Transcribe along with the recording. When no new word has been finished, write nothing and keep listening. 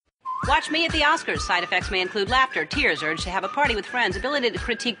Watch me at the Oscars. Side effects may include laughter, tears, urge to have a party with friends, ability to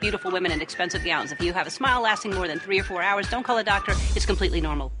critique beautiful women in expensive gowns. If you have a smile lasting more than 3 or 4 hours, don't call a doctor. It's completely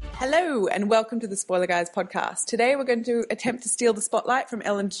normal. Hello and welcome to the Spoiler Guys podcast. Today we're going to attempt to steal the spotlight from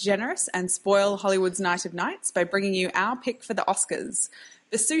Ellen DeGeneres and spoil Hollywood's Night of Nights by bringing you our pick for the Oscars.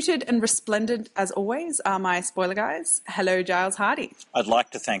 Besuited and resplendent as always are my Spoiler Guys. Hello, Giles Hardy. I'd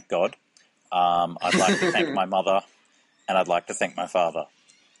like to thank God. I'd like to thank my mother, and I'd like to thank my father.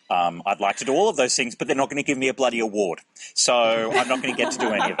 I'd like to do all of those things, but they're not going to give me a bloody award. So I'm not going to get to do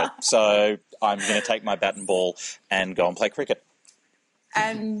any of it. So I'm going to take my bat and ball and go and play cricket.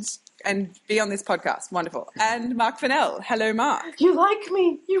 And be on this podcast. Wonderful. And Mark Fennell. Hello, Mark. You like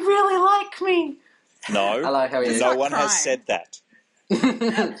me. You really like me. No. Hello, how are you? No one has said that. You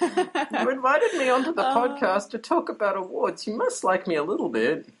invited me onto the podcast to talk about awards. You must like me a little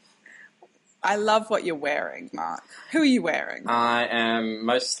bit. I love what you're wearing, Mark. Who are you wearing? I am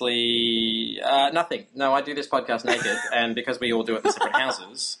mostly nothing. No, I do this podcast naked, and because we all do it in separate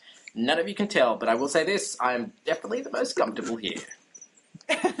houses, none of you can tell, but I will say this, I am definitely the most comfortable here.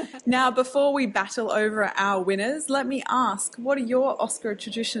 Now, before we battle over our winners, let me ask, what are your Oscar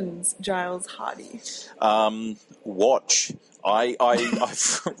traditions, Giles Hardy? Watch.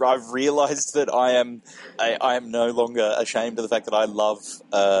 I've realised that I am no longer ashamed of the fact that I love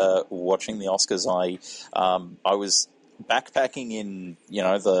watching the Oscars. I was backpacking in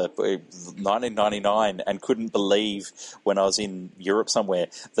the 1999 and couldn't believe when I was in Europe somewhere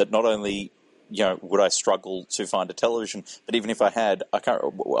that not only would I struggle to find a television, but even if I had, I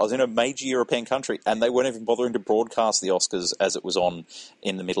was in a major European country and they weren't even bothering to broadcast the Oscars as it was on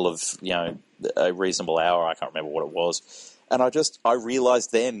in the middle of a reasonable hour. I can't remember what it was. And I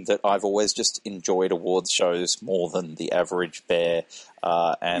realised then that I've always just enjoyed awards shows more than the average bear.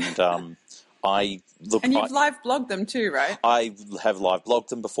 And you've live blogged them too, right? I have live blogged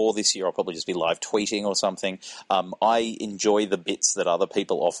them before. This year I'll probably just be live tweeting or something. I enjoy the bits that other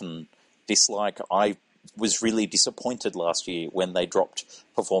people often dislike. I was really disappointed last year when they dropped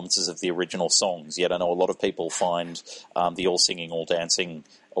performances of the original songs, yet I know a lot of people find the all singing, all dancing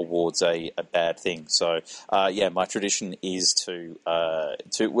awards a bad thing. So my tradition is to well,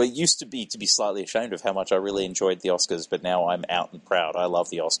 it used to be slightly ashamed of how much I really enjoyed the Oscars, but now I'm out and proud. I love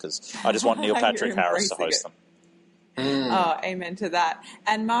the Oscars. I just want Neil Patrick Harris to host them. Oh, amen to that.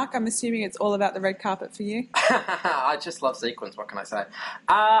 And Mark, I'm assuming it's all about the red carpet for you? I just love sequins, what can I say?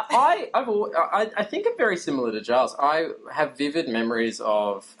 I think I'm very similar to Giles. I have vivid memories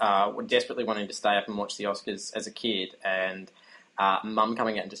of desperately wanting to stay up and watch the Oscars as a kid, and Mum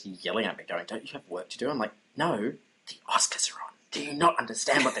coming out and just yelling at me, going, "Don't you have work to do?" I'm like, "No, the Oscars are on. Do you not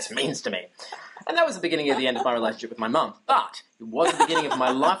understand what this means to me?" And that was the beginning of the end of my relationship with my mum. But it was the beginning of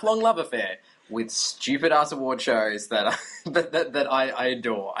my lifelong love affair with stupid-ass award shows that I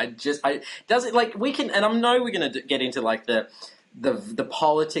adore. We can, and I know we're going to get into like the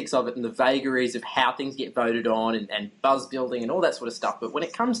politics of it and the vagaries of how things get voted on and buzz building and all that sort of stuff. But when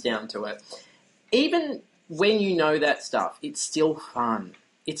it comes down to it, even when you know that stuff, it's still fun.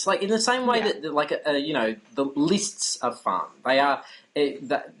 It's like in the same way that the lists are fun. They are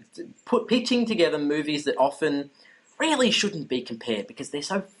pitching together movies that often really shouldn't be compared because they're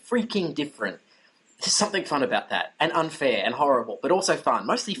so freaking different. There's something fun about that, and unfair and horrible, but also fun.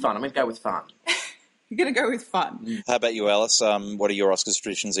 Mostly fun. I'm going to go with fun. You're going to go with fun. How about you, Alice? What are your Oscars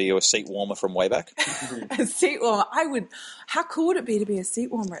traditions? Are you a seat warmer from way back? A seat warmer. How cool would it be to be a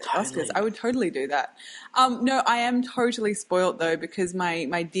seat warmer at the Oscars? I would totally do that. No, I am totally spoilt though, because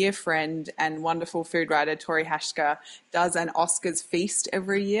my dear friend and wonderful food writer, Tori Hashka, does an Oscars feast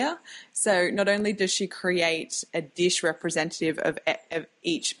every year. So not only does she create a dish representative of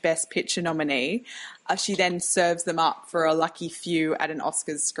each Best Picture nominee, she then serves them up for a lucky few at an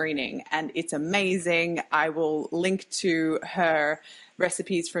Oscars screening, and it's amazing. I will link to her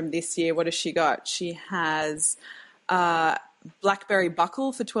recipes from this year. What has she got? She has blackberry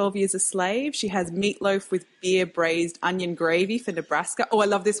buckle for 12 Years a Slave. She has meatloaf with beer braised onion gravy for Nebraska. Oh, I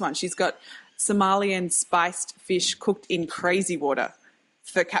love this one. She's got Somalian spiced fish cooked in crazy water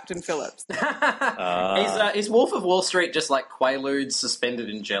for Captain Phillips. Is Wolf of Wall Street just like Quaaludes suspended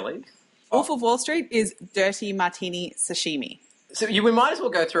in jelly? Wolf of Wall Street is dirty martini sashimi. So we might as well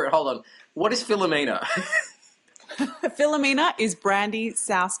go through it. Hold on. What is Philomena? Philomena is brandy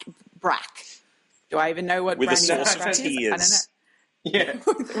soused brack. Do I even know what with brandy the sauce brack of is? tears? I don't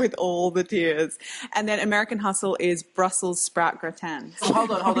know. Yeah. with all the tears. And then American Hustle is Brussels sprout gratin. Oh,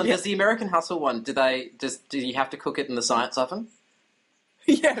 hold on. Does the American Hustle one, do you have to cook it in the science oven?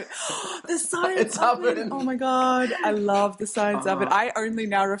 Yeah, the science oven. Oh my God, I love the science oven. I only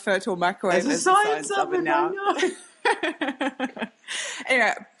now refer to a microwave as the science oven now.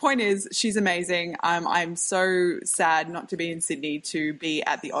 Anyway, point is, she's amazing. I'm so sad not to be in Sydney to be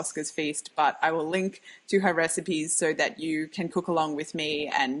at the Oscars feast, but I will link to her recipes so that you can cook along with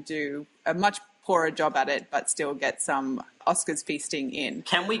me and do a much poorer job at it, but still get some Oscars feasting in.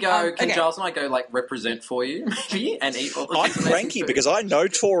 Can we go? Can okay. Giles and I go represent for you, maybe, and eat all the I'm cranky because I know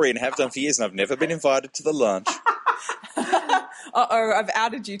Tori and have done for years, and I've never been invited to the lunch. Uh-oh, I've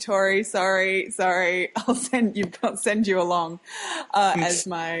outed you, Tori. Sorry. I'll send you along as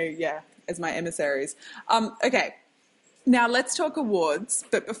my emissaries. Okay. Now let's talk awards.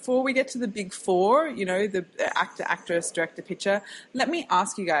 But before we get to the big four, the actor, actress, director, picture, let me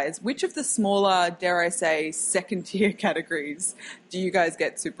ask you guys, which of the smaller, dare I say, second-tier categories do you guys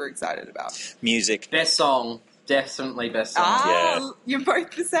get super excited about? Music. Best song. Definitely best song. Yeah. You're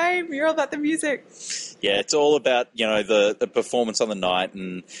both the same. You're all about the music. Yeah, it's all about, the performance on the night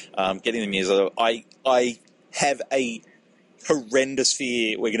and getting the music. I have a horrendous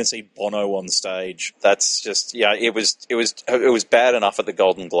fear we're going to see Bono on stage. That's just, it was bad enough at the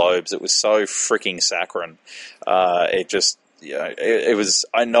Golden Globes. It was so freaking saccharine. It was,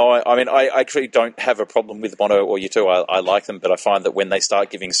 I actually don't have a problem with Bono or U2. I like them, but I find that when they start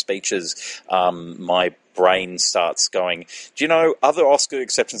giving speeches, my brain starts going, do you know, other Oscar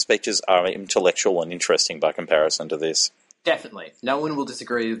acceptance speeches are intellectual and interesting by comparison to this. Definitely. No one will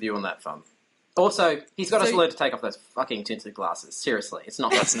disagree with you on that front. Also, he's got to learn to take off those fucking tinted glasses. Seriously, it's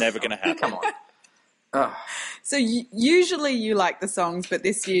not... That's never going to happen. Come on. Ugh. So usually you like the songs, but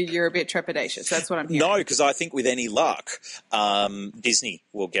this year you're a bit trepidatious. That's what I'm hearing. No, because I think with any luck, Disney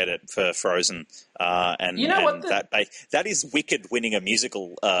will get it for Frozen. And you know what? That is Wicked winning a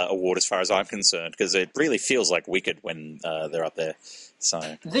musical award as far as I'm concerned, because it really feels like Wicked when they're up there.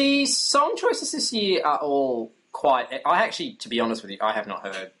 So the song choices this year are all quite... I actually, to be honest with you, I have not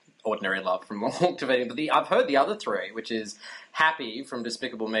heard Ordinary Love from Walk to Vegan, but I've heard the other three, which is Happy from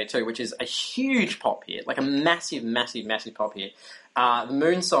Despicable Me 2, which is a huge pop hit, like a massive, massive, massive pop hit. The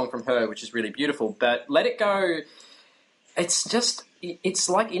Moon Song from Her, which is really beautiful, but Let It Go, it's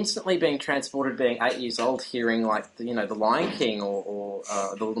like instantly being transported, being 8 years old, hearing The Lion King or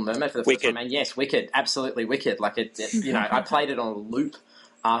The Little Mermaid for the first time. And yes, Wicked, absolutely Wicked. I played it on a loop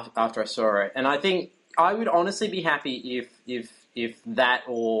after I saw it, and I think I would honestly be happy if that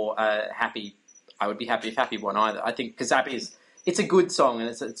or Happy, I would be happy if Happy won either. I think because Happy it's a good song and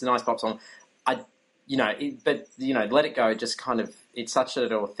it's a nice pop song. Let It Go just kind of, it's such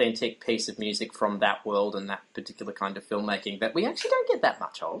an authentic piece of music from that world and that particular kind of filmmaking that we actually don't get that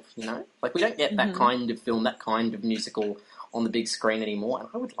much of. We don't get that kind of film, that kind of musical on the big screen anymore, and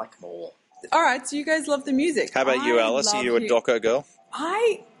I would like more. All right, so you guys love the music. How about you, Alice? Are you a doco girl?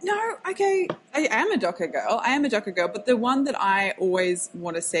 I am a doco girl, but the one that I always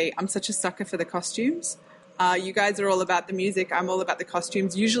want to see, I'm such a sucker for the costumes. You guys are all about the music. I'm all about the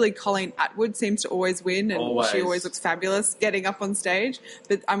costumes. Usually Colleen Atwood seems to always win, and she always looks fabulous getting up on stage.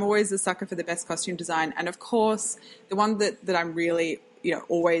 But I'm always a sucker for the best costume design. And, of course, the one that I'm really,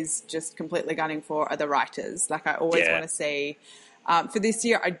 always just completely gunning for are the writers. I always want to see... for this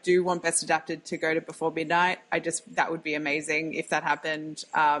year, I do want Best Adapted to go to Before Midnight. That would be amazing if that happened.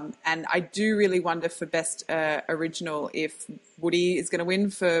 And I do really wonder for Best Original if Woody is going to win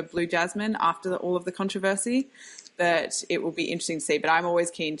for Blue Jasmine after all of the controversy. But it will be interesting to see. But I'm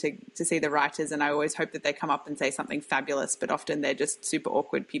always keen to see the writers, and I always hope that they come up and say something fabulous. But often they're just super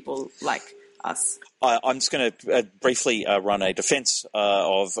awkward people like us. I'm just going to briefly run a defence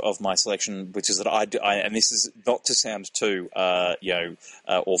of my selection, which is that I and this is not to sound too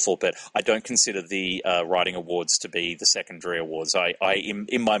awful, but I don't consider the writing awards to be the secondary awards.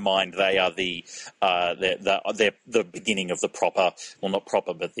 In my mind they are they're the beginning of the proper, well not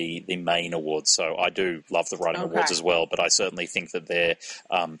proper, but the main awards. So I do love the writing awards as well, but I certainly think that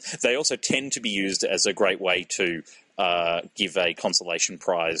they also tend to be used as a great way to give a consolation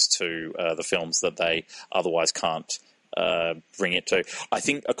prize to the films that they otherwise can't bring it to. I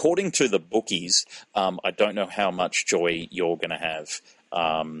think, according to the bookies, I don't know how much joy you're going to have.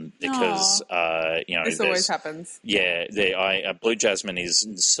 Because this always happens. Yeah, Blue Jasmine is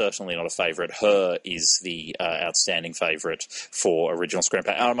certainly not a favourite. Her is the outstanding favourite for original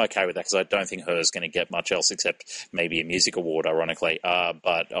screenplay. And I'm okay with that because I don't think Her is going to get much else except maybe a music award, ironically.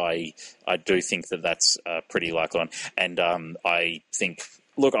 But I do think that that's a pretty likely one. And I think,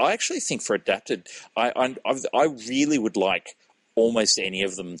 look, I actually think for adapted, I really would like almost any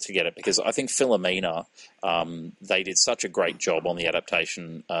of them to get it, because I think Philomena, they did such a great job on the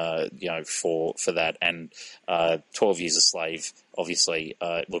adaptation, for that, and 12 Years a Slave, obviously.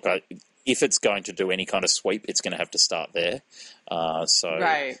 Look, if it's going to do any kind of sweep, it's going to have to start there.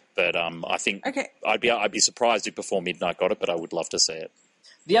 Right. But I think Okay. I'd be surprised if Before Midnight got it, but I would love to see it.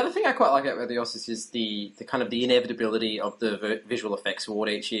 The other thing I quite like about the Oscars is the kind of the inevitability of the visual effects award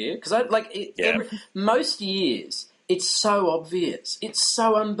each year, because most years it's so obvious, it's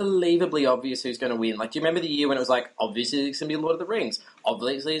so unbelievably obvious who's going to win. Like, do you remember the year when it was like, obviously it's going to be Lord of the Rings,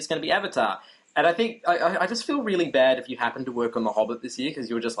 obviously it's going to be Avatar, and I think I just feel really bad if you happen to work on The Hobbit this year because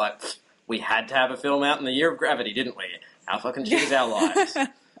you were just like, we had to have a film out in the year of Gravity, didn't we? How fucking shit is our lives?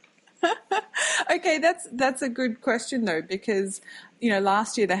 Okay, that's a good question though, because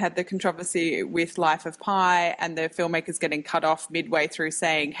last year they had the controversy with Life of Pi and the filmmakers getting cut off midway through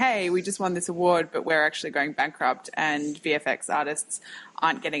saying, hey, we just won this award, but we're actually going bankrupt and VFX artists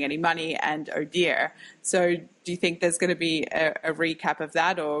aren't getting any money, and oh dear. So do you think there's going to be a recap of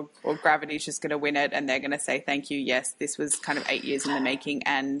that, or Gravity's just going to win it and they're going to say, thank you, yes, this was kind of 8 years in the making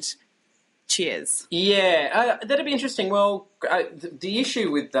and cheers? Yeah, that'd be interesting. Well, the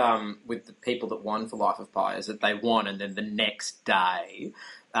issue with the people that won for Life of Pi is that they won, and then the next day,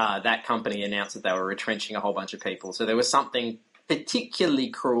 that company announced that they were retrenching a whole bunch of people. So there was something particularly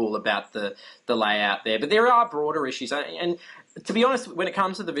cruel about the layout there. But there are broader issues, and to be honest, when it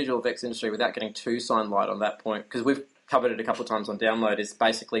comes to the visual effects industry, without getting too sunlight on that point, because we've covered it a couple of times on Download, is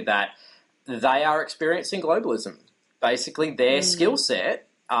basically that they are experiencing globalism. Basically, their skill set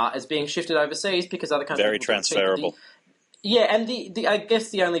is being shifted overseas because other countries... Very transferable. And I guess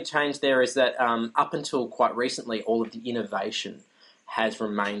the only change there is that up until quite recently, all of the innovation has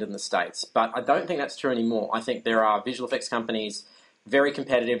remained in the States. But I don't think that's true anymore. I think there are visual effects companies very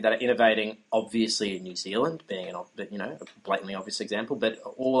competitive that are innovating, obviously in New Zealand, being a blatantly obvious example, but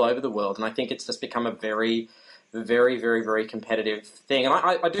all over the world. And I think it's just become a very, very, very, very competitive thing. And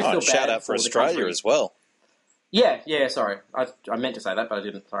I do feel bad. Shout out for Australia as well. Yeah, sorry. I meant to say that, but I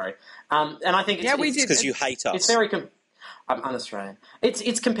didn't, sorry. And I think it's... we did. Because you hate us. It's very... I'm un-Australian.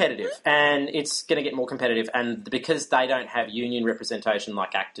 It's competitive, and it's going to get more competitive, and because they don't have union representation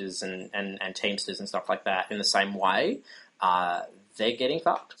like actors and Teamsters and stuff like that in the same way, they're getting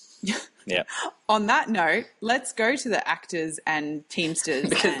fucked. Yeah. On that note, let's go to the actors and Teamsters.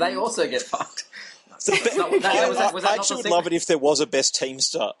 Because they also get fucked. I actually would love it if there was a Best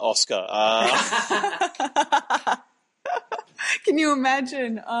Teamster Oscar. Can you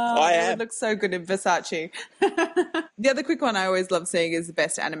imagine? It would look so good in Versace. The other quick one I always love seeing is the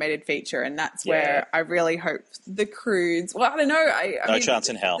Best Animated Feature, and that's where I really hope The Croods... Well, I don't know. I mean, chance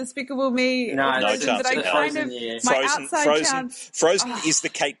in hell. Despicable Me. No chance in hell. Frozen is the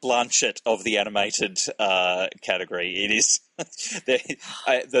Kate Blanchett of the animated category. It is...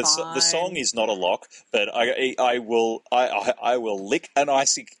 the song is not a lock, but I will lick an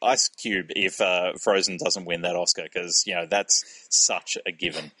ice cube if Frozen doesn't win that Oscar, because that's such a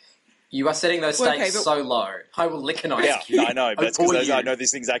given. You are setting those stakes so low. I will lick an ice cube. Yeah, I know, but that's because I know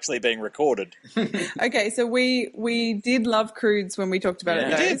this thing's actually being recorded. Okay, so we did love Croods when we talked about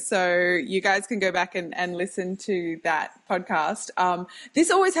it, though. So you guys can go back and listen to that podcast.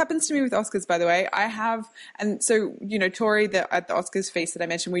 This always happens to me with Oscars, by the way. Tori, at the Oscars feast that I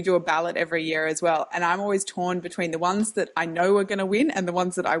mentioned, we do a ballot every year as well. And I'm always torn between the ones that I know are going to win and the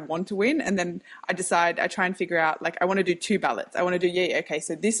ones that I want to win. And then I try and figure out, I want to do two ballots. I want to do,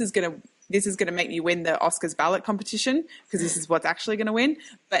 so this is going to make me win the Oscars ballot competition because this is what's actually going to win.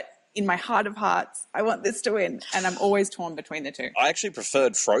 But in my heart of hearts, I want this to win. And I'm always torn between the two. I actually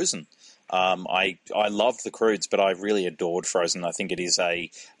preferred Frozen. I loved The Croods, but I really adored Frozen. I think it is a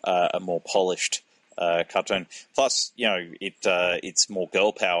more polished cartoon. Plus, it's more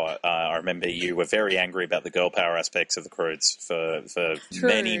girl power. I remember you were very angry about the girl power aspects of The Croods for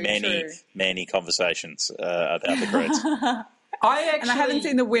many conversations about The Croods. I haven't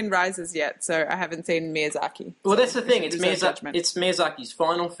seen The Wind Rises yet, so I haven't seen Miyazaki. Well, that's the thing. It's Miyazaki's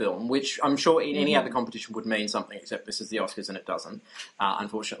final film, which I'm sure in any other competition would mean something, except this is the Oscars and it doesn't,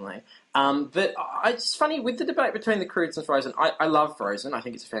 unfortunately. But it's funny, with the debate between The Croods and Frozen, I love Frozen. I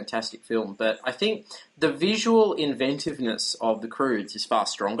think it's a fantastic film, but I think the visual inventiveness of The Croods is far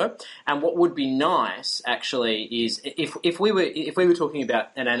stronger. And what would be nice, actually, is if we were talking about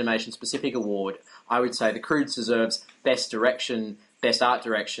an animation-specific award, I would say The Croods deserves Best Direction, Best Art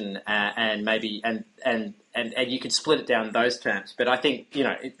Direction, and maybe and you could split it down in those terms. But I think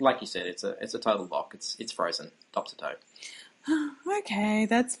like you said, it's a total lock. It's Frozen, top to toe. Okay,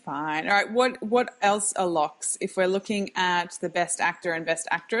 that's fine. All right, what else are locks? If we're looking at the Best Actor and Best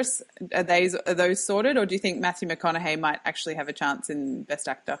Actress, are those sorted, or do you think Matthew McConaughey might actually have a chance in Best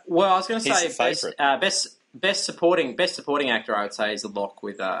Actor? Well, I was going to say Best supporting actor, I would say, is a lock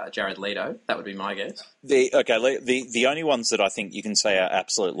with Jared Leto. That would be my guess. The only ones that I think you can say are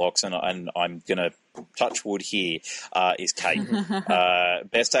absolute locks, and I'm going to touch wood here, is Kate.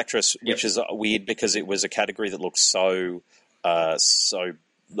 Best actress, which is weird because it was a category that looked so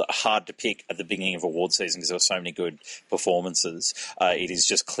hard to pick at the beginning of award season because there were so many good performances. It is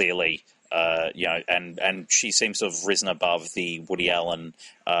just clearly, and she seems to have risen above the Woody Allen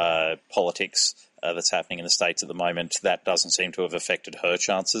politics that's happening in the States at the moment. That doesn't seem to have affected her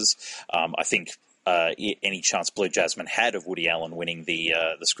chances. I think any chance Blue Jasmine had of Woody Allen winning the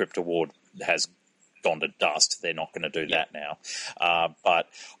script award has gone to dust. They're not going to do that now. But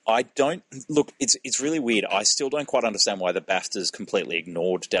I don't... Look, it's really weird. I still don't quite understand why the BAFTAs completely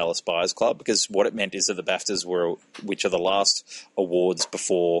ignored Dallas Buyers Club, because what it meant is that the BAFTAs were, which are the last awards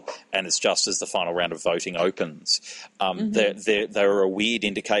before, and it's just as the final round of voting opens. They're a weird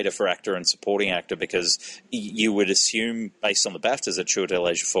indicator for actor and supporting actor, because you would assume, based on the BAFTAs, that Chiwetel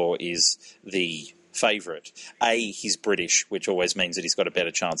Ejiofor is the favourite. He's British, which always means that he's got a better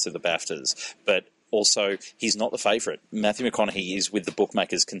chance of the BAFTAs, but also, he's not the favourite. Matthew McConaughey is, with the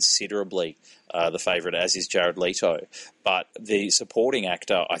bookmakers, considerably the favourite, as is Jared Leto. But the supporting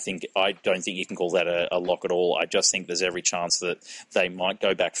actor, I don't think you can call that a lock at all. I just think there's every chance that they might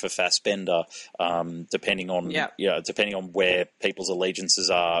go back for Fassbender, depending on where people's allegiances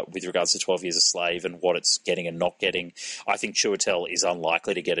are with regards to 12 Years a Slave and what it's getting and not getting. I think Chiwetel is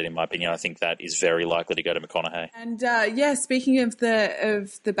unlikely to get it, in my opinion. I think that is very likely to go to McConaughey. And speaking of the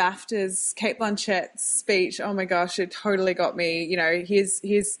BAFTAs, Cate Blanchett's speech, oh my gosh, it totally got me. You know, here's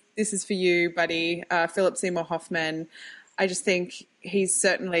this is for you, buddy. Philip Seymour Hoffman. I just think he's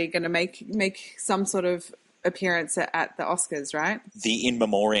certainly going to make some sort of appearance at the Oscars, right? The In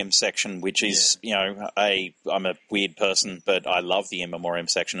Memoriam section, which is, I'm a weird person, but I love the In Memoriam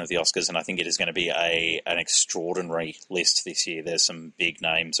section of the Oscars, and I think it is going to be an extraordinary list this year. There's some big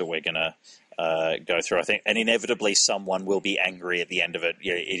names that we're going to go through, I think, and inevitably someone will be angry at the end of it.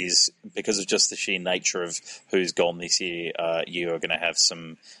 Yeah, it is because of just the sheer nature of who's gone this year. You are going to have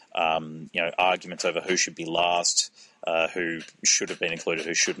some, arguments over who should be last, who should have been included,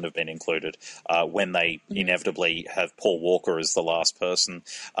 who shouldn't have been included. When they inevitably have Paul Walker as the last person,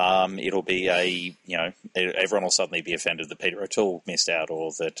 it'll be everyone will suddenly be offended that Peter O'Toole missed out,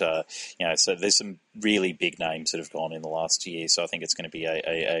 or that So there's some really big names that have gone in the last year. So I think it's going to be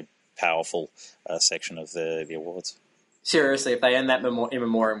a powerful section of the awards. Seriously, if they end that in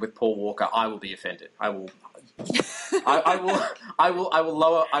memoriam with Paul Walker, I will be offended. I will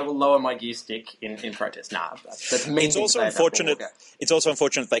lower my gear stick in protest. Nah, that's mean. It's also unfortunate. It's also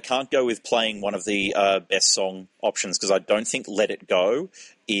unfortunate they can't go with playing one of the best song options, because I don't think "Let It Go"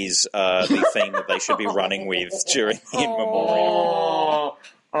 is the theme that they should be running with during the in memoriam.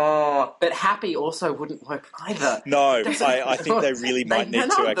 Oh, but Happy also wouldn't work either. No, I think they really might need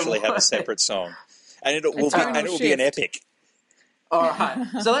to actually have a separate song, and it will be an epic. All right,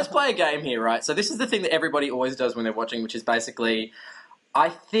 so let's play a game here, right? So this is the thing that everybody always does when they're watching, which is basically,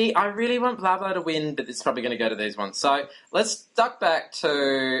 I really want Blah Blah to win, but it's probably going to go to these ones. So let's duck back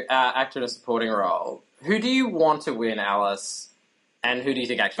to actor in a supporting role. Who do you want to win, Alice? And who do you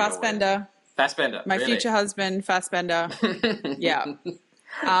think actually will win? Fassbender. My future husband, Fassbender. Yeah.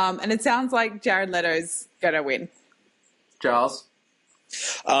 And it sounds like Jared Leto's going to win. Giles?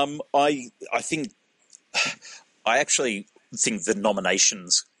 I actually think the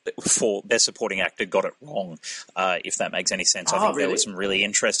nominations for Best Supporting Actor got it wrong, if that makes any sense. I think there were some really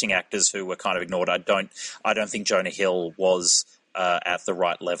interesting actors who were kind of ignored. I don't think Jonah Hill was at the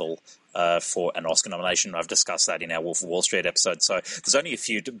right level for an Oscar nomination. I've discussed that in our Wolf of Wall Street episode. So there's only a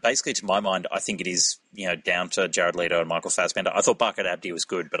few. Basically, to my mind, I think it is down to Jared Leto and Michael Fassbender. I thought Barkhad Abdi was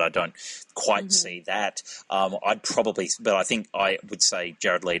good, but I don't quite see that. But I think I would say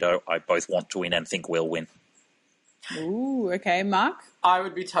Jared Leto, I both want to win and think will win. Ooh, okay. Mark? I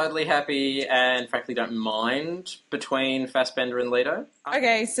would be totally happy and frankly don't mind between Fassbender and Leto.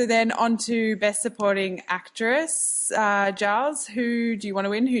 Okay, so then on to Best Supporting Actress. Giles, who do you want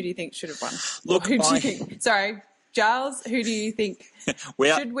to win? Who do you think should have won? Look, Giles, who do you think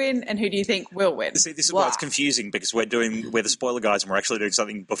should win and who do you think will win? See, this is why it's confusing, because we're the spoiler guys and we're actually doing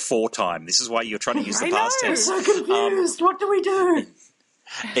something before time. This is why you're trying to use the past tense. I'm so confused. What do we do?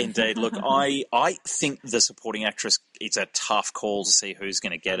 Indeed. Look, I think the supporting actress, it's a tough call to see who's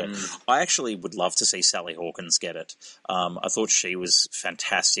going to get it. I actually would love to see Sally Hawkins get it. I thought she was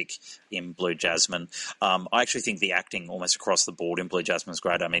fantastic in Blue Jasmine. I actually think the acting almost across the board in Blue Jasmine is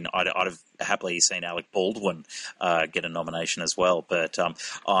great. I mean, I'd have happily seen Alec Baldwin get a nomination as well, but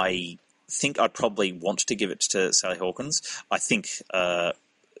I think I'd probably want to give it to Sally Hawkins. I think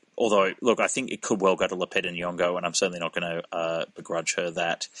Although, look, I think it could well go to Lupita Nyong'o, and I'm certainly not going to begrudge her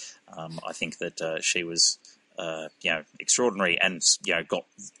that. I think that she was, extraordinary and got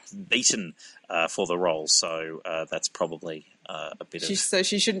beaten for the role. So that's probably a bit of. So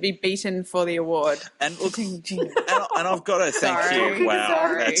she shouldn't be beaten for the award. And look, and I've got to thank you. Wow,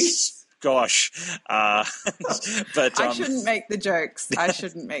 Sorry. that's. Gosh, but I shouldn't make the jokes.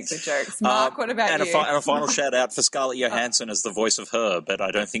 Mark, what about and you? And a final shout out for Scarlett Johansson as the voice of her, but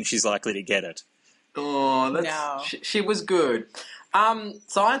I don't think she's likely to get it. Oh, No. She was good.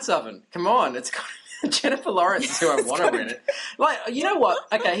 Science Oven, come on, it's got Jennifer Lawrence is who I want to win it. Like, you know what?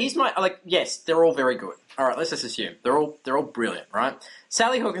 Okay, here's my yes, they're all very good. All right, let's just assume they're all brilliant, right?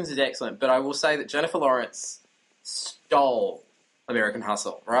 Sally Hawkins is excellent, but I will say that Jennifer Lawrence stole American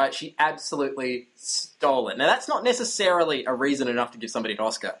Hustle, right? She absolutely stole it. Now, that's not necessarily a reason enough to give somebody an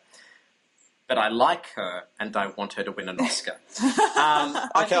Oscar, but I like her and I want her to win an Oscar.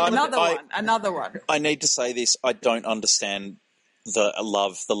 Another one. I need to say this. I don't understand the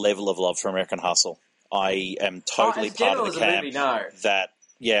level of love for American Hustle. I am totally part of the camp that.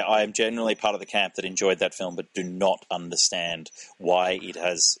 Yeah, I am generally part of the camp that enjoyed that film, but do not understand why it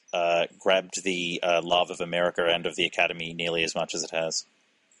has grabbed the love of America and of the Academy nearly as much as it has.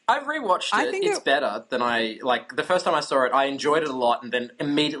 I've rewatched it. I think it's better than the first time I saw it, I enjoyed it a lot and then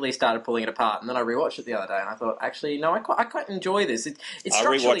immediately started pulling it apart. And then I rewatched it the other day and I thought, actually, no, I quite enjoy this. It's I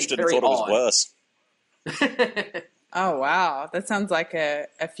rewatched it and thought it was worse. Oh, wow. That sounds like a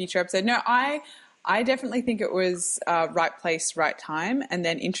future episode. No, I definitely think it was right place, right time. And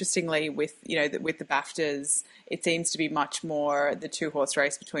then interestingly, with the BAFTAs, it seems to be much more the two-horse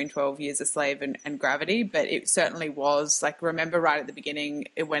race between 12 Years a Slave and Gravity. But it certainly was, remember right at the beginning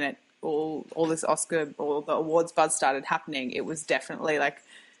when all this Oscar, all the awards buzz started happening, it was definitely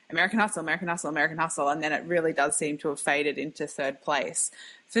American Hustle, American Hustle, American Hustle. And then it really does seem to have faded into third place.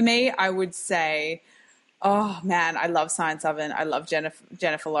 For me, I would say... Oh man, I love Science Oven. I love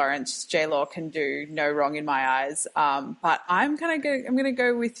Jennifer Lawrence. J-Law can do no wrong in my eyes. But I'm gonna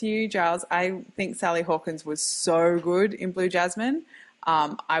go with you, Giles. I think Sally Hawkins was so good in Blue Jasmine.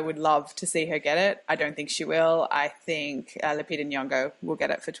 I would love to see her get it. I don't think she will. I think Lupita Nyong'o will get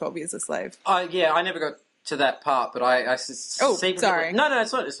it for 12 Years a Slave. Yeah, I never got to that part, but I sorry. No,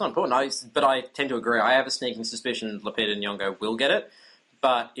 it's not important. But I tend to agree. I have a sneaking suspicion Lupita Nyong'o will get it.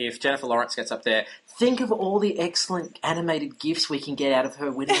 But if Jennifer Lawrence gets up there, think of all the excellent animated gifs we can get out of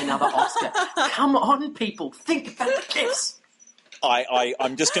her winning another Oscar. Come on, people. Think about the gifs.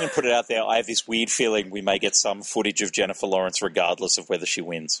 I'm just going to put it out there. I have this weird feeling we may get some footage of Jennifer Lawrence regardless of whether she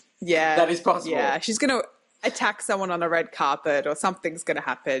wins. Yeah. That is possible. Yeah, she's going to attack someone on a red carpet or something's going to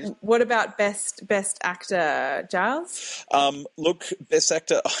happen. What about best actor, Giles? Look, best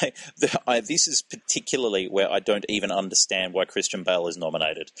actor, this is particularly where I don't even understand why Christian Bale is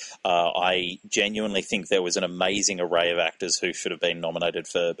nominated. I genuinely think there was an amazing array of actors who should have been nominated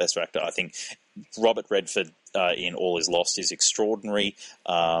for best actor. I think Robert Redford in All Is Lost is extraordinary.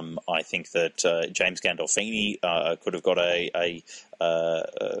 I think that James Gandolfini could have got a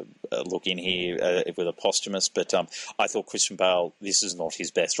look in here with a posthumous, but I thought Christian Bale, this is not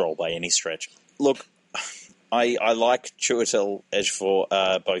his best role by any stretch. Look, I like Chiwetel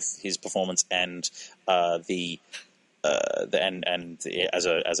Ejiofor, both his performance and as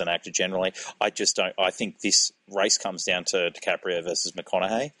an actor generally. I just don't. I think this race comes down to DiCaprio versus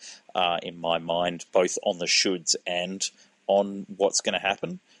McConaughey in my mind, both on the shoulds and on what's going to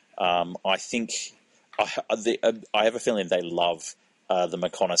happen. I think I have a feeling they love the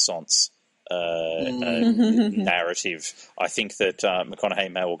McConaissance narrative. I think that McConaughey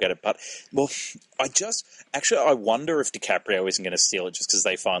may well get it, but I wonder if DiCaprio isn't going to steal it just because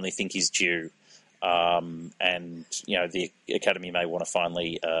they finally think he's due. And the Academy may want to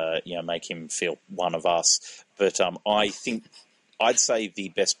finally make him feel one of us. But I think I'd say the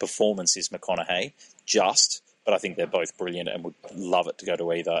best performance is McConaughey, but I think they're both brilliant and would love it to go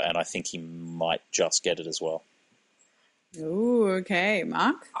to either, and I think he might just get it as well. Ooh, okay.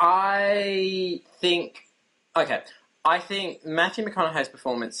 Mark? I think Matthew McConaughey's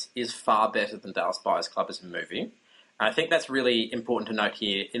performance is far better than Dallas Buyers Club as a movie. I think that's really important to note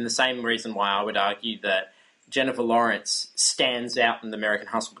here, in the same reason why I would argue that Jennifer Lawrence stands out in the American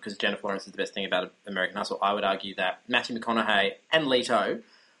Hustle because Jennifer Lawrence is the best thing about American Hustle. I would argue that Matthew McConaughey and Leto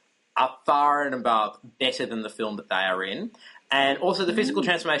are far and above better than the film that they are in. And also the physical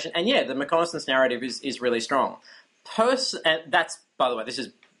transformation. And yeah, the McConaissance narrative is really strong. And that's, by the way, this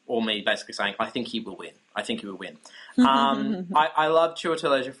is all me basically saying, I think he will win. I love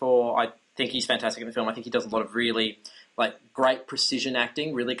Chiwetel Ejiofor. I think he's fantastic in the film. I think he does a lot of really great precision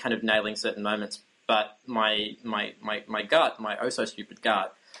acting, really kind of nailing certain moments. But my gut, my oh so stupid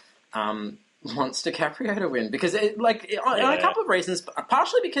gut, wants DiCaprio to win because, on a couple of reasons.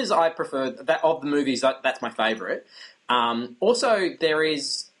 Partially because I prefer that of the movies. That's my favourite. Also, there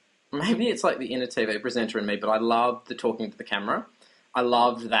is maybe it's like the inner TV presenter in me, but I love the talking to the camera. I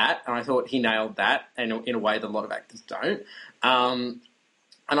loved that, and I thought he nailed that, and in a way that a lot of actors don't. And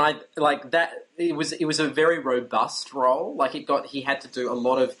I like that. It was a very robust role. Like he had to do a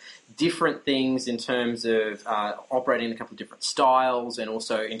lot of different things in terms of operating in a couple of different styles, and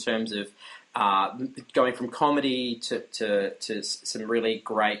also in terms of going from comedy to some really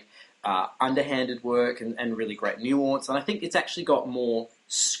great underhanded work and really great nuance. And I think it's actually got more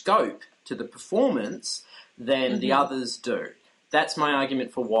scope to the performance than the others do. That's my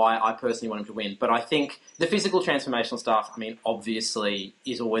argument for why I personally want him to win. But I think the physical transformational stuff, I mean, obviously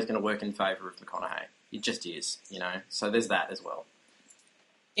is always going to work in favour of McConaughey. It just is, So there's that as well.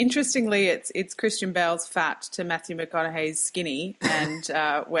 Interestingly, it's Christian Bale's fat to Matthew McConaughey's skinny, and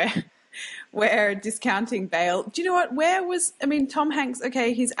we're discounting Bale. Do you know what? Tom Hanks,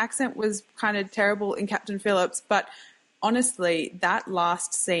 okay, his accent was kind of terrible in Captain Phillips, but honestly, that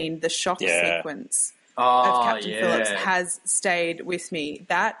last scene, the shock sequence of Captain Phillips has stayed with me.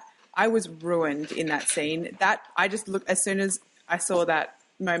 That I was ruined in that scene. That I just looked, as soon as I saw that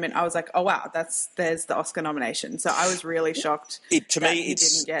moment, I was like, oh wow, there's the Oscar nomination. So I was really shocked.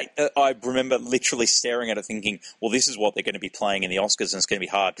 I remember literally staring at it thinking, well, this is what they're going to be playing in the Oscars, and it's going to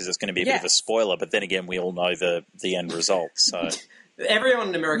be hard because it's going to be a bit of a spoiler. But then again, we all know the end result. So everyone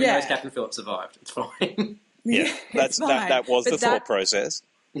in America knows Captain Phillips survived. It's fine. That was the thought process.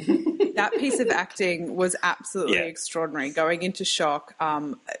 That piece of acting was absolutely extraordinary. Going into shock,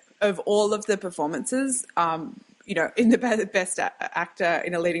 of all of the performances, in the best actor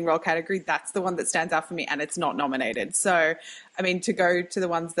in a leading role category, that's the one that stands out for me, and it's not nominated. So, to go to the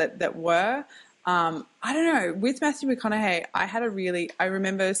ones that were, I don't know. With Matthew McConaughey, I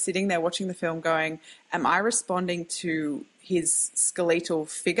remember sitting there watching the film going, am I responding to his skeletal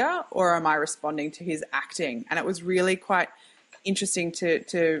figure or am I responding to his acting? And it was really quite interesting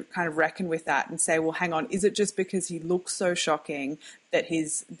to kind of reckon with that and say, well, hang on, is it just because he looks so shocking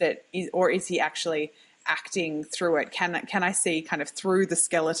or is he actually acting through it? Can I see kind of through the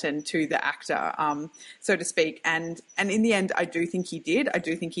skeleton to the actor, so to speak? And in the end, I do think he did. I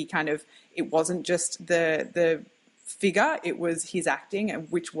do think he it wasn't just the figure, it was his acting,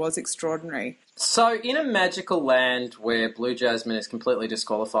 which was extraordinary. So in a magical land where Blue Jasmine is completely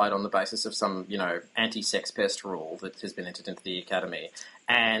disqualified on the basis of some, anti-sex pest rule that has been entered into the Academy,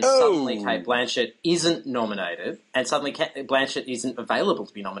 and suddenly Cate Blanchett isn't nominated, and suddenly Blanchett isn't available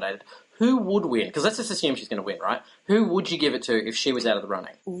to be nominated, who would win? Because let's just assume she's going to win, right? Who would you give it to if she was out of the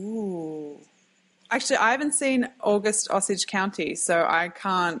running? Ooh. Actually, I haven't seen August Osage County, so I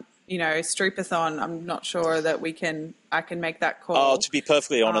can't, Streepathon, I'm not sure that I can make that call. Oh, to be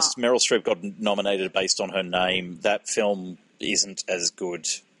perfectly honest, Meryl Streep got nominated based on her name. That film isn't as good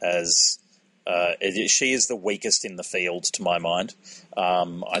as... she is the weakest in the field, to my mind.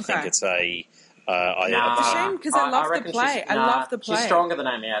 I think it's a... it's a shame because I love the play. I love the play. She's stronger than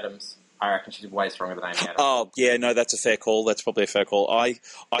Amy Adams. I reckon she's way stronger than Amy Adams. Oh, yeah, no, that's a fair call. That's probably a fair call.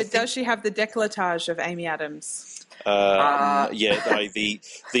 Does she have the décolletage of Amy Adams? The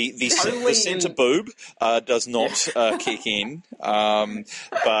centre boob does not kick in.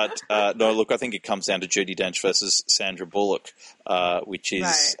 But no, look, I think it comes down to Judi Dench versus Sandra Bullock, which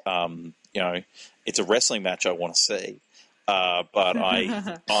is, it's a wrestling match I want to see. But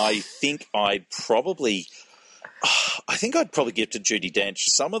I think I'd probably give to Judi Dench.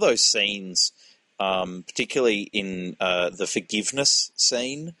 Some of those scenes, particularly in the forgiveness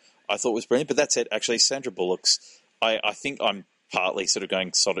scene, I thought was brilliant. But that said, actually, Sandra Bullock's, I think I'm partly sort of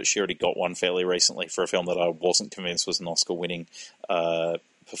going, she already got one fairly recently for a film that I wasn't convinced was an Oscar-winning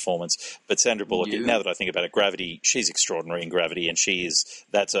performance. But Sandra Bullock, now that I think about it, Gravity, she's extraordinary in Gravity, and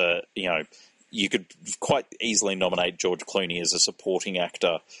you could quite easily nominate George Clooney as a supporting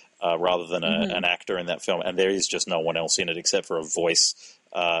actor rather than an actor in that film, and there is just no one else in it except for a voice,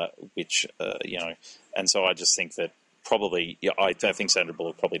 and so I just think that probably, I think Sandra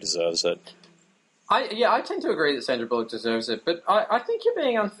Bullock probably deserves it. I tend to agree that Sandra Bullock deserves it, but I think you're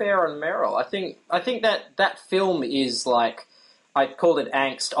being unfair on Meryl. I think that film is like, I called it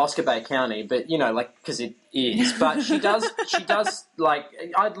angst, Oscar Bay County, but because it is. But she does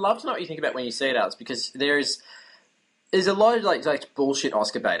I'd love to know what you think about when you see it, Alex, because there's a lot of like bullshit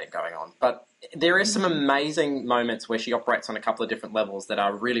Oscar baiting going on, but there are some amazing moments where she operates on a couple of different levels that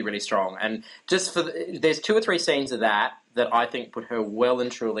are really, really strong. And just there's 2 or 3 scenes of that I think put her well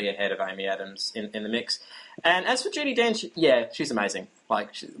and truly ahead of Amy Adams in the mix. And as for Judi Dench, she's amazing.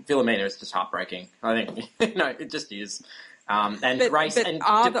 Like, Philomena is just heartbreaking. I think, it just is. And But, Grace but and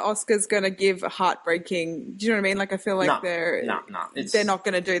are the Oscars going to give a heartbreaking? Do you know what I mean? Like, I feel like No, they're no, they're not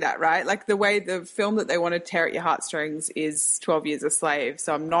going to do that, right? Like the way the film that they want to tear at your heartstrings is 12 Years a Slave.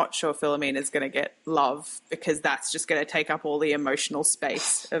 So I'm not sure Philomena is going to get love because that's just going to take up all the emotional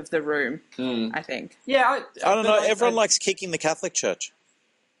space of the room. I think. Yeah, I don't know. Everyone likes kicking the Catholic Church.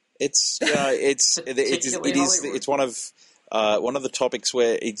 It's it's one of the topics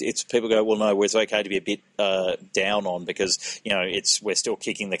where it's people go, well, no, it's okay to be a bit down on because we're still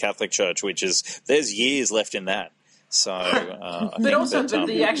kicking the Catholic Church, which is there's years left in that. So, but also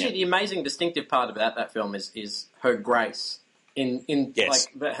the amazing distinctive part about that film is her grace in yes.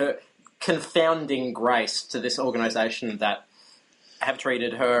 like her confounding grace to this organisation that have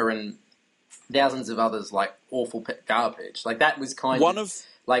treated her and thousands of others like awful garbage. Like that was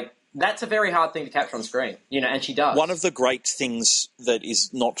that's a very hard thing to capture on screen, and she does. One of the great things that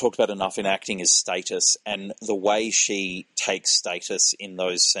is not talked about enough in acting is status, and the way she takes status in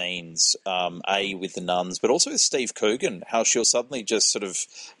those scenes, with the nuns, but also with Steve Coogan, how she'll suddenly just sort of,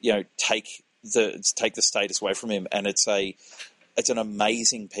 take the status away from him, and it's an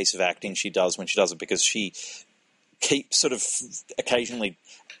amazing piece of acting she does when she does it, because she keeps sort of occasionally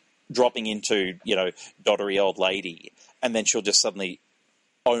dropping into, doddery old lady, and then she'll just suddenly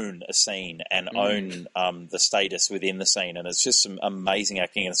own a scene and own the status within the scene, and it's just some amazing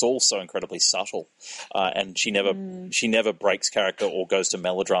acting, and it's all so incredibly subtle. And she never breaks character or goes to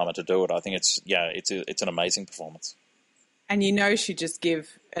melodrama to do it. I think it's an amazing performance. And she'd just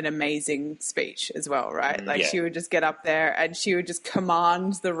give an amazing speech as well, right? Like she would just get up there and she would just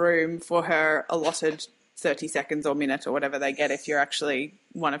command the room for her allotted 30 seconds or minute or whatever they get if you're actually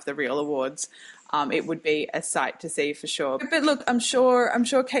one of the real awards. It would be a sight to see for sure. But look, I'm sure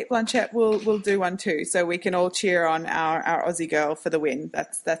Cate Blanchett will do one too, so we can all cheer on our Aussie girl for the win.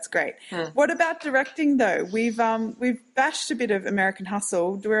 That's great. What about directing though? We've bashed a bit of American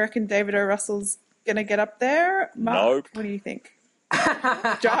Hustle. Do we reckon David O. Russell's gonna get up there? Mark, nope. What do you think?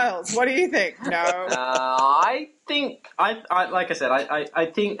 Giles, what do you think? No. I think like I said, I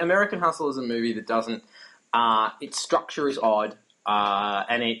think American Hustle is a movie that doesn't. Its structure is odd.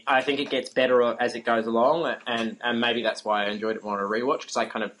 And I think it gets better as it goes along, and maybe that's why I enjoyed it more on a rewatch, because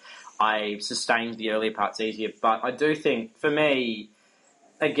I sustained the earlier parts easier. But I do think, for me,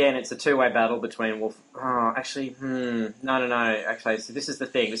 again, it's a two-way battle between no. Actually, so this is the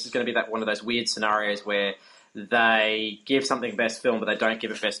thing. This is going to be one of those weird scenarios where they give something Best Film, but they don't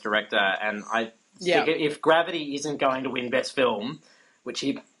give it Best Director. And if Gravity isn't going to win Best Film, which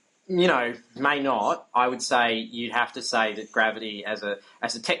he may not, I would say you'd have to say that Gravity as a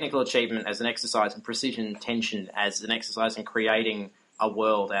technical achievement, as an exercise in precision tension, as an exercise in creating a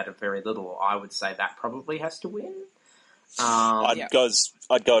world out of very little, I would say that probably has to win. I'd go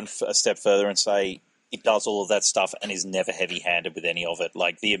a step further and say it does all of that stuff and is never heavy-handed with any of it.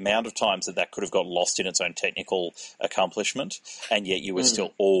 Like, the amount of times that could have got lost in its own technical accomplishment, and yet you were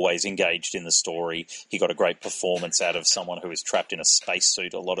still always engaged in the story. He got a great performance out of someone who was trapped in a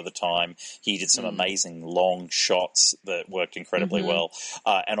spacesuit a lot of the time. He did some amazing long shots that worked incredibly well.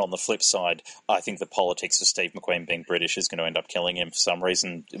 And on the flip side, I think the politics of Steve McQueen being British is going to end up killing him for some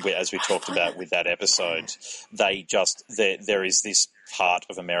reason. As we talked about with that episode, there is this part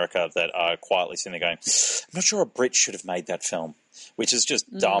of America that are quietly sitting there going, I'm not sure a Brit should have made that film, which is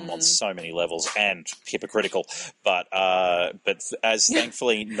just dumb on so many levels and hypocritical. But as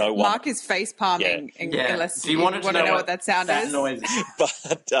thankfully no one... Mark is face palming unless you want to know what that sound is. Noise.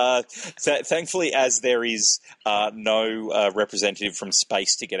 But thankfully, as there is no representative from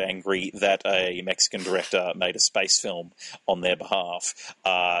space to get angry that a Mexican director made a space film on their behalf,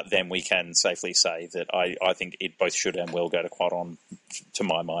 then we can safely say that I think it both should and will go to Cuarón, to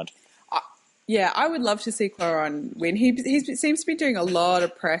my mind. Yeah, I would love to see Cuarón win. He seems to be doing a lot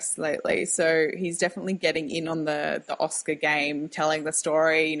of press lately, so he's definitely getting in on the Oscar game, telling the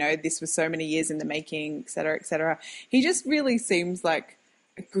story, this was so many years in the making, et cetera, et cetera. He just really seems like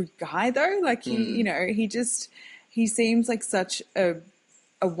a good guy, though. Like, he seems like such a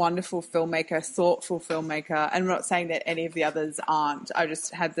wonderful filmmaker, thoughtful filmmaker. And I'm not saying that any of the others aren't. I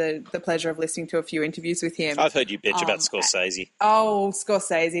just had the pleasure of listening to a few interviews with him. I've heard you bitch about Scorsese. Oh,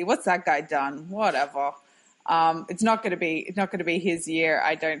 Scorsese! What's that guy done? Whatever. It's not going to be his year,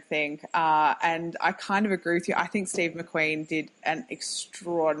 I don't think. And I kind of agree with you. I think Steve McQueen did an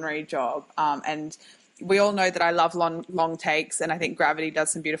extraordinary job. And we all know that I love long takes, and I think Gravity does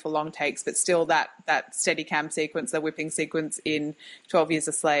some beautiful long takes, but still that Steadicam sequence, the whipping sequence in 12 Years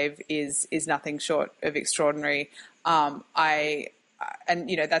a Slave is nothing short of extraordinary. That's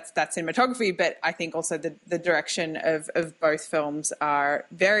cinematography, but I think also the direction of both films are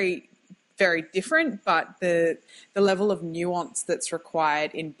very very different, but the level of nuance that's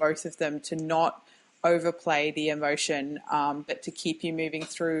required in both of them to not overplay the emotion, but to keep you moving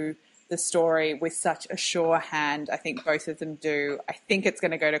through the story with such a sure hand, I think both of them do. I think it's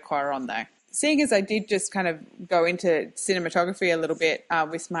going to go to Cuarón, though. Seeing as I did just kind of go into cinematography a little bit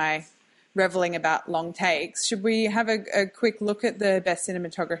with my reveling about long takes, should we have a quick look at the best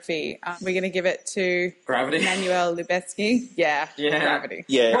cinematography? We're going to give it to Gravity. Emmanuel Lubezki. Yeah, Gravity.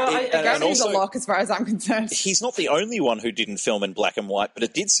 Yeah, Well, Gravity's a lock as far as I'm concerned. he's not the only one who didn't film in black and white, but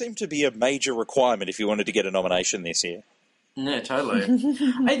it did seem to be a major requirement if you wanted to get a nomination this year. Yeah, totally.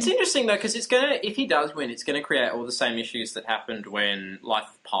 It's interesting though, because if he does win, it's going to create all the same issues that happened when Life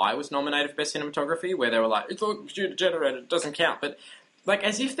of Pi was nominated for best cinematography, where they were like, "It's all computer generated, it doesn't count." But like,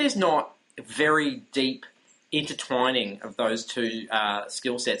 as if there's not very deep intertwining of those two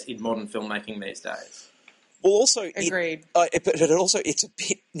skill sets in modern filmmaking these days. Well, also, Agreed. but it's a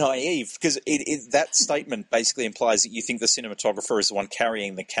bit naive because that statement basically implies that you think the cinematographer is the one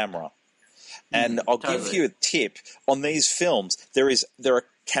carrying the camera. And I'll give you a tip on these films. There are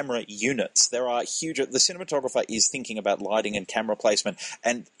camera units. There are huge. The cinematographer is thinking about lighting and camera placement.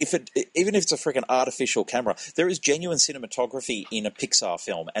 And even if it's a freaking artificial camera, there is genuine cinematography in a Pixar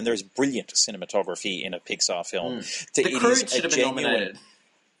film, and there is brilliant cinematography in a Pixar film. The Croods should have been nominated.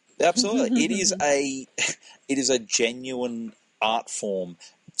 Absolutely, it is a genuine art form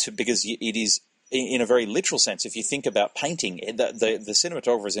because it is. In a very literal sense, if you think about painting, the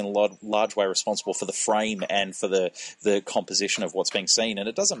cinematographer is in a large way responsible for the frame and for the composition of what's being seen. And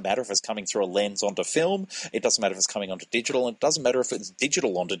it doesn't matter if it's coming through a lens onto film, it doesn't matter if it's coming onto digital, and it doesn't matter if it's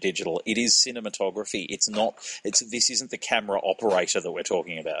digital onto digital. It is cinematography. This isn't the camera operator that we're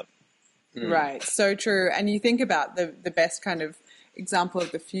talking about. Right, so true. And you think about the best kind of example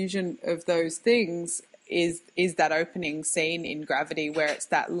of the fusion of those things is that opening scene in Gravity where it's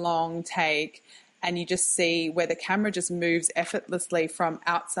that long take and you just see where the camera just moves effortlessly from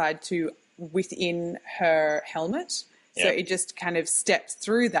outside to within her helmet. Yep. So it just kind of steps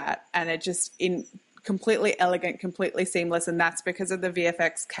through that and it just completely elegant, completely seamless, and that's because of the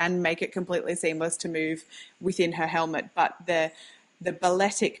VFX can make it completely seamless to move within her helmet. But the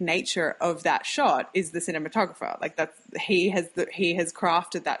balletic nature of that shot is the cinematographer. Like he has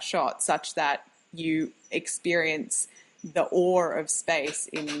crafted that shot such that you experience the awe of space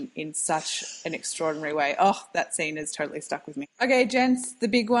in such an extraordinary way. Oh, that scene has totally stuck with me. Okay, gents, the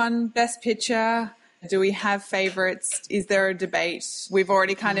big one, best picture. Do we have favourites? Is there a debate? We've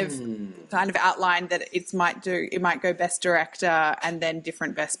already kind of outlined that it might go best director and then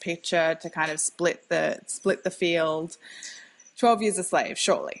different best picture to kind of split the field. 12 Years a Slave,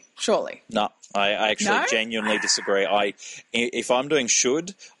 surely. No, I actually genuinely disagree. If I'm doing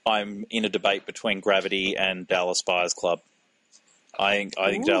should, I'm in a debate between Gravity and Dallas Buyers Club. I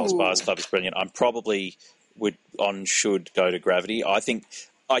think Dallas Buyers Club is brilliant. I'm probably should go to Gravity.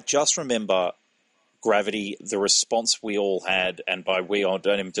 I just remember Gravity, the response we all had, and by we, I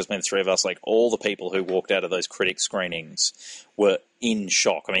don't even just mean the three of us, like all the people who walked out of those critic screenings were in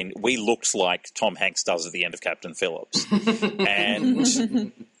shock. I mean, we looked like Tom Hanks does at the end of Captain Phillips.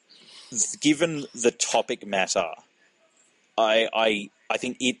 And given the topic matter, I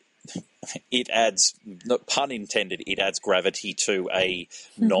think it adds, pun intended, it adds gravity to a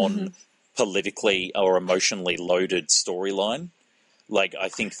non-politically or emotionally loaded storyline. Like, I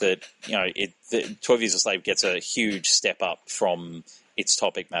think that, 12 Years a Slave gets a huge step up from its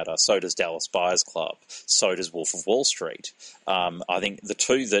topic matter. So does Dallas Buyers Club. So does Wolf of Wall Street. I think the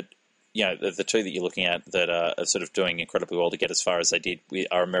two that you're looking at that are sort of doing incredibly well to get as far as they did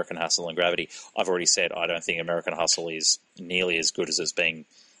are American Hustle and Gravity. I've already said I don't think American Hustle is nearly as good as it's being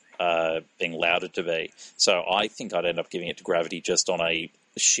lauded to be. So I think I'd end up giving it to Gravity just on a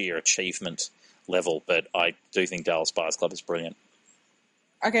sheer achievement level. But I do think Dallas Buyers Club is brilliant.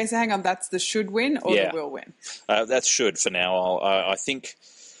 Okay, so hang on, that's the should win or the will win? That's should for now. I think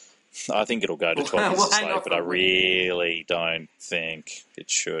it'll go to 12 Years a Slave, but I really don't think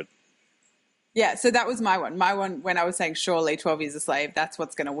it should. Yeah, so that was my one. My one, when I was saying surely 12 Years a Slave, that's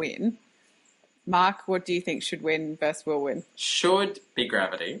what's going to win. Mark, what do you think should win versus will win? Should be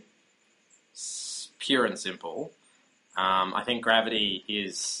Gravity. Pure and simple. I think Gravity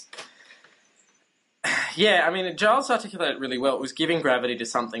is... Yeah, I mean, Giles articulated it really well. It was giving gravity to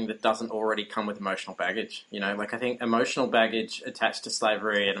something that doesn't already come with emotional baggage. I think emotional baggage attached to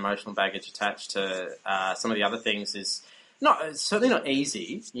slavery and emotional baggage attached to some of the other things is certainly not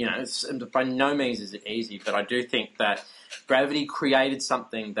easy. By no means is it easy, but I do think that Gravity created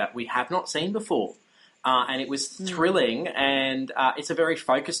something that we have not seen before. And it was thrilling, and it's a very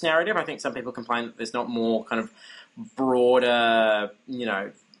focused narrative. I think some people complain that there's not more kind of broader,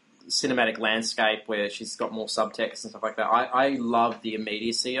 cinematic landscape where she's got more subtext and stuff like that. I love the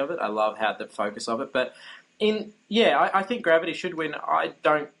immediacy of it. I love how the focus of it. But I think Gravity should win. I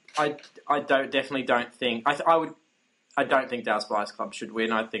definitely don't think I don't think Dallas Buyers Club should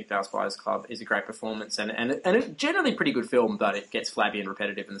win. I think Dallas Buyers Club is a great performance and a generally pretty good film, but it gets flabby and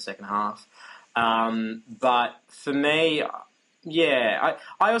repetitive in the second half. But for me, I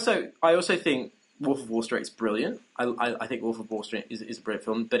also think Wolf of Wall Street is brilliant. I think Wolf of Wall Street is a brilliant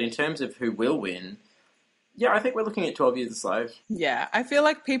film. But in terms of who will win, I think we're looking at 12 Years a Slave. Yeah, I feel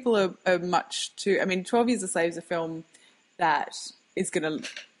like people are much too... I mean, 12 Years a Slave is a film that is going to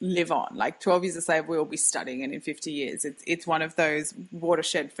live on. Like 12 Years a Slave, we'll be studying it in 50 years. It's one of those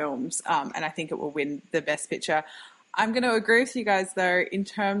watershed films, and I think it will win the Best Picture. I'm going to agree with you guys, though, in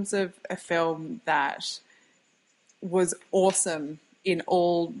terms of a film that was awesome in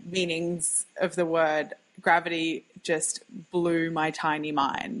all meanings of the word. Gravity just blew my tiny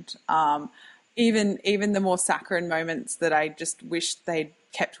mind. Even the more saccharine moments that I just wished they'd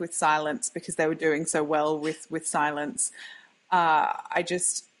kept with silence because they were doing so well with silence. I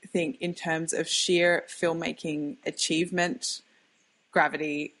just think in terms of sheer filmmaking achievement,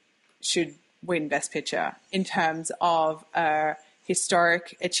 Gravity should win Best Picture. In terms of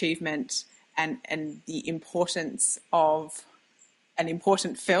historic achievement and the importance of an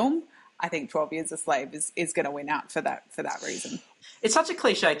important film, I think 12 Years a Slave is going to win out for that reason. It's such a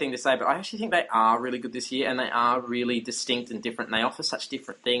cliche thing to say, but I actually think they are really good this year, and they are really distinct and different, and they offer such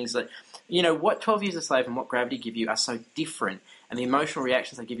different things that, what 12 Years a Slave and what Gravity give you are so different, and the emotional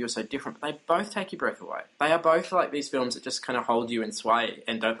reactions they give you are so different, but they both take your breath away. They are both like these films that just kind of hold you and sway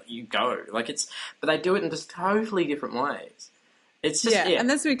and don't let you go. But they do it in just totally different ways. It's just, and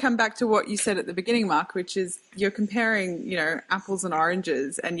that's when we come back to what you said at the beginning, Mark, which is you're comparing, apples and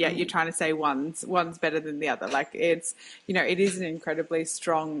oranges, and yet you're trying to say one's better than the other. Like it's, it is an incredibly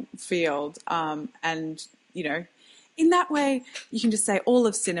strong field, and in that way, you can just say all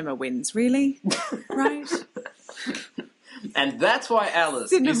of cinema wins, really, right? And that's why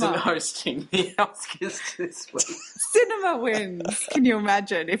Alice isn't hosting the Oscars this week. Cinema wins. Can you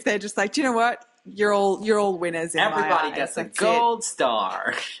imagine if they're just like, do you know what? You're all winners in Everybody my eyes. gets a gold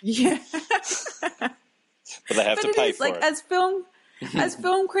star. Yeah. But they have to pay for it. As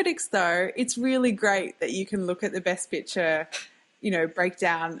film critics, though, it's really great that you can look at the Best Picture, break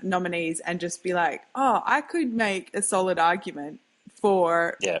down nominees and just be like, oh, I could make a solid argument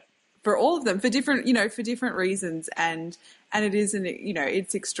for all of them for different reasons, and it is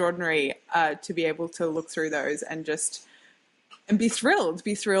it's extraordinary to be able to look through those and be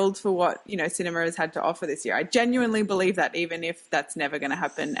thrilled for what cinema has had to offer this year. I genuinely believe that, even if that's never going to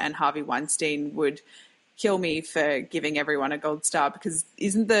happen, and Harvey Weinstein would kill me for giving everyone a gold star, because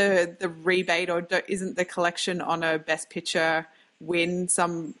isn't the rebate or isn't the collection on a Best Picture win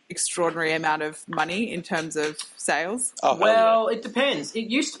some extraordinary amount of money in terms of sales? Oh, well, it depends. It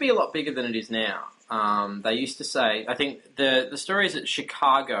used to be a lot bigger than it is now. They used to say, I think the story is that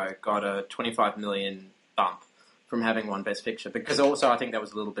Chicago got a $25 million bump from having won Best Picture, because also I think that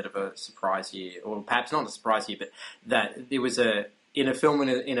was a little bit of a surprise year, or perhaps not a surprise year, but that it was in a film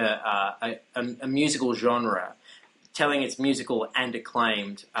in a musical genre, telling its musical and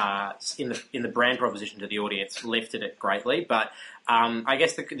acclaimed in the brand proposition to the audience lifted it greatly. But I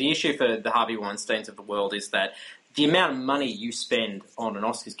guess the issue for the Harvey Weinsteins of the world is that the amount of money you spend on an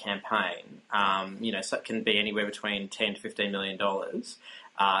Oscars campaign, so it can be anywhere between $10 to $15 million.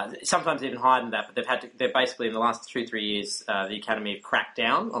 Sometimes even higher than that, but they've basically in the last 2-3 years, the Academy have cracked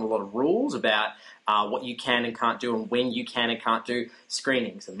down on a lot of rules about what you can and can't do, and when you can and can't do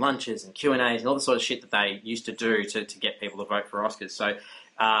screenings and lunches and Q&As and all the sort of shit that they used to do to get people to vote for Oscars. So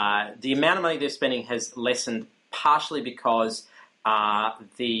the amount of money they're spending has lessened, partially because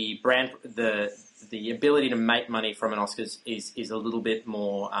the ability to make money from an Oscars is a little bit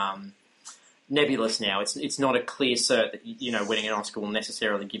more nebulous now. It's not a clear cert that winning an Oscar will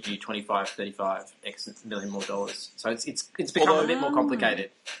necessarily give you 25, 35 X million more dollars. So it's become a bit more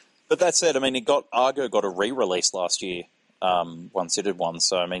complicated. But that said, I mean, Argo got a re-release last year once it had won.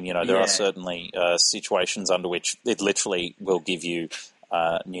 So I mean, there are certainly situations under which it literally will give you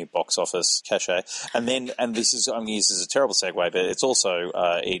new box office cachet. And this is, I'm going to use this as a terrible segue, but it's also,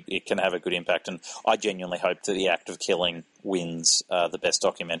 it can have a good impact. And I genuinely hope that The Act of Killing wins the best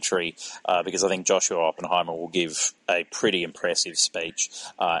documentary, because I think Joshua Oppenheimer will give a pretty impressive speech.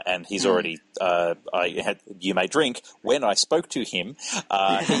 And he's already, you may drink, when I spoke to him,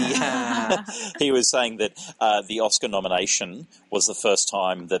 he was saying that the Oscar nomination was the first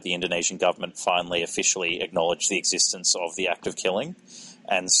time that the Indonesian government finally officially acknowledged the existence of The Act of Killing.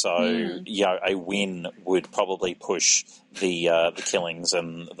 and so a win would probably push the killings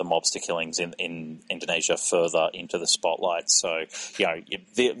and the mobster killings in Indonesia further into the spotlight. So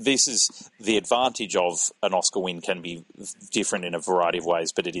this is the advantage of an Oscar win can be different in a variety of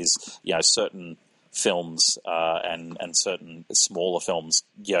ways, but it is certain films and certain smaller films,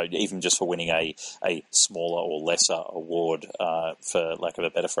 even just for winning a smaller or lesser award, for lack of a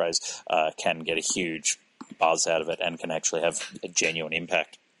better phrase, can get a huge buzz out of it and can actually have a genuine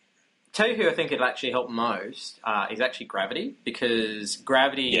impact. Tell you who I think it'll actually help most is actually Gravity, because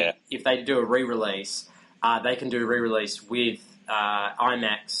Gravity, if they do a re-release, they can do a re-release with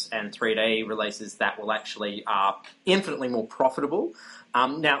IMAX and 3D releases that will actually are infinitely more profitable.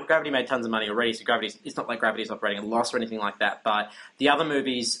 Now, Gravity made tons of money already, so it's not like Gravity is operating a loss or anything like that, but the other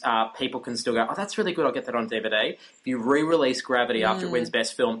movies, people can still go, oh, that's really good, I'll get that on DVD. If you re-release Gravity after it wins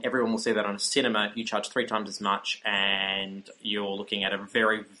Best Film, everyone will see that on a cinema, you charge 3 times as much, and you're looking at a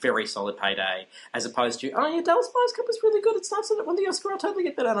very, very solid payday, as opposed to, oh yeah, Dallas Buyers Club was really good, it's nice that it won the Oscar, I'll totally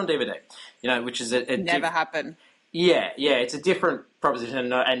get that out on DVD. Which is never happen. Yeah, it's a different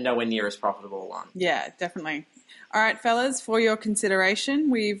proposition and nowhere near as profitable one. Yeah, definitely. All right, fellas, for your consideration,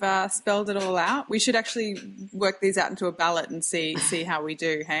 we've spelled it all out. We should actually work these out into a ballot and see how we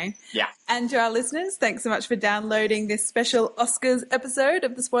do, hey? Yeah. And to our listeners, thanks so much for downloading this special Oscars episode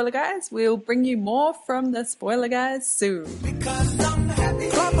of The Spoiler Guys. We'll bring you more from The Spoiler Guys soon. Because I'm happy.